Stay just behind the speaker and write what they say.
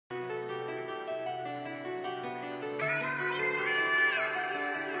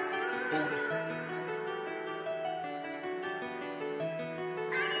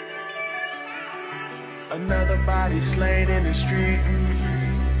Another body slain in the street,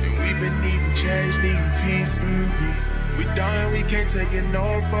 and we've been needing change, needing peace. We dying, we can't take it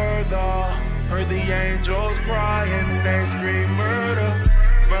no further. Heard the angels crying, they scream murder,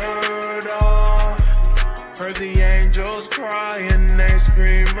 murder. Heard the angels crying, they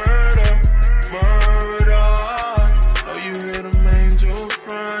scream murder, murder. Oh, you hear them angels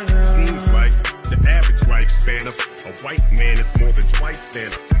crying. Seems like the average lifespan of a white man is more than twice than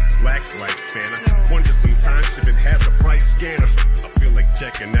a black lifespan. I wonder sometimes if it has a price scanner. I feel like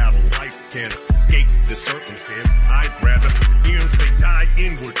checking out a life can escape this circumstance. I'd rather hear him say die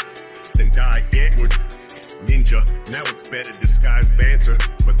inward than die antward. Ninja, now it's better disguised banter,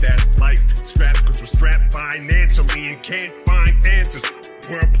 but that's life. Strapped cause we're strapped financially and can't find answers.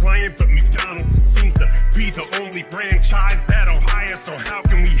 We're applying for McDonald's, it seems to be the only franchise that'll hire. So how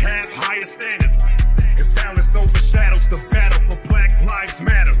can we have higher standards? As Dallas overshadows the battle for Black Lives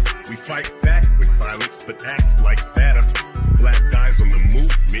Matter. We fight back with violence, but acts like batter. Black guys on the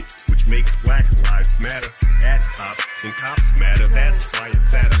movement, which makes Black Lives Matter. At cops and cops matter, that's why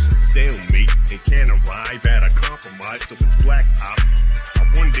it's at a stalemate and can't arrive at a compromise. So it's black ops. I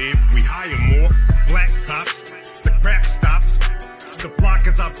wonder if we hire more black cops, the crap stops. The block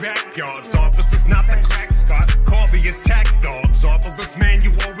is our backyards. Officers not the crack spot. Call the attack dogs. Off of this man,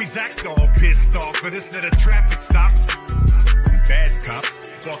 you always act all pissed off. But this at a traffic stop. Bad cops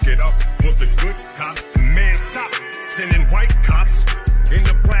fuck it up for the good cops. Man, stop sending white cops in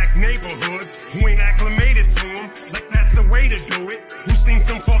the black neighborhoods who ain't acclimated to them. Like that's the way to do it. Who seen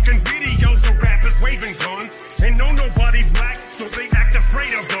some fucking videos of rappers waving guns and know nobody black, so they act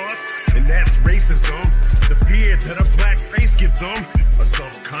afraid of us. And that's racism. The fear that a black face gives them. A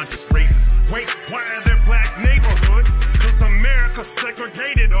subconscious racist. Wait, why are there black neighborhoods? Cause America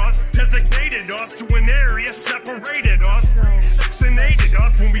segregated us, designated us to an area, separated us, sectionated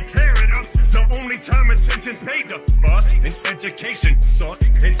us when we tear it up. The only time attention's paid to us in education, sauce,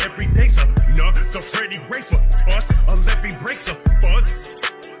 and everyday's another Freddy break for us. A levy breaks a fuzz.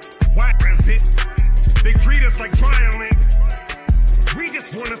 Why is it they treat us like violent? We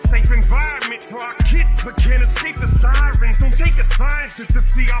just want a safe environment for our kids, but can't escape the sirens. Don't take a scientist to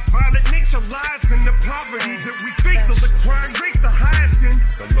see our violent nature lies in the poverty that we face. So the crime rates the highest in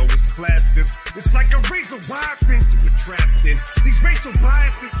the lowest classes. It's like a razor wire fence we're trapped in these racial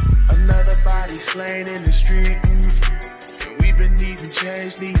biases. Another body slain in the street, and we've been needing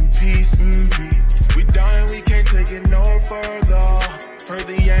change, needing peace. We dying, we can't take it no further. Heard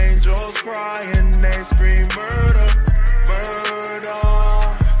the angels crying, they scream murder, murder.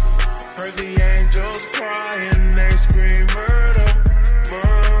 Heard the angels crying, they scream murder,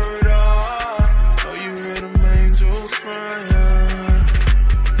 murder. Oh, you hear them angels crying.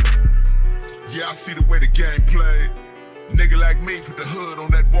 Yeah, I see the way the game played. Nigga like me put the hood on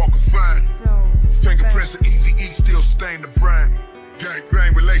that walk of fame. Fingerprints of Eazy-E still stain the brain.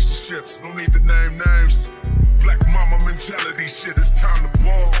 Gang relationships, no need to name names. Black mama mentality shit, it's time to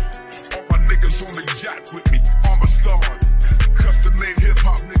ball. All my niggas on the yacht with me, armor starred. Custom made hip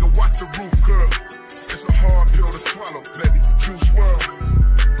hop, nigga, watch the roof curl. It's a hard pill to swallow, baby. Juice WRLD.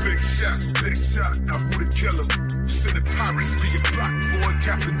 Big shot, now who the killer? Sending pirates to your block, boy,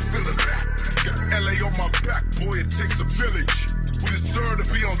 Captain Phillips. Got LA on my back, boy, it takes a village. We deserve to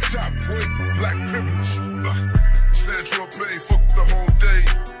be on top, boy, black privilege. Sandra Bay, fuck the whole day.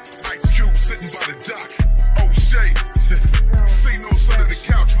 Ice Cube sitting by the dock. Oh, shade. See no son of the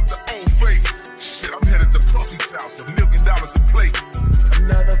couch with the old face. Shit, I'm headed to Puffy's house, $1 million a plate.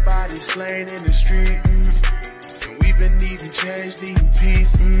 Another body slain in the street, and we've been needing change, needing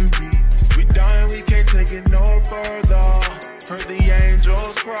peace. We dying, we can't take it no further. Heard the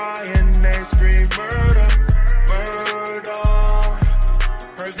angels crying, they scream murder.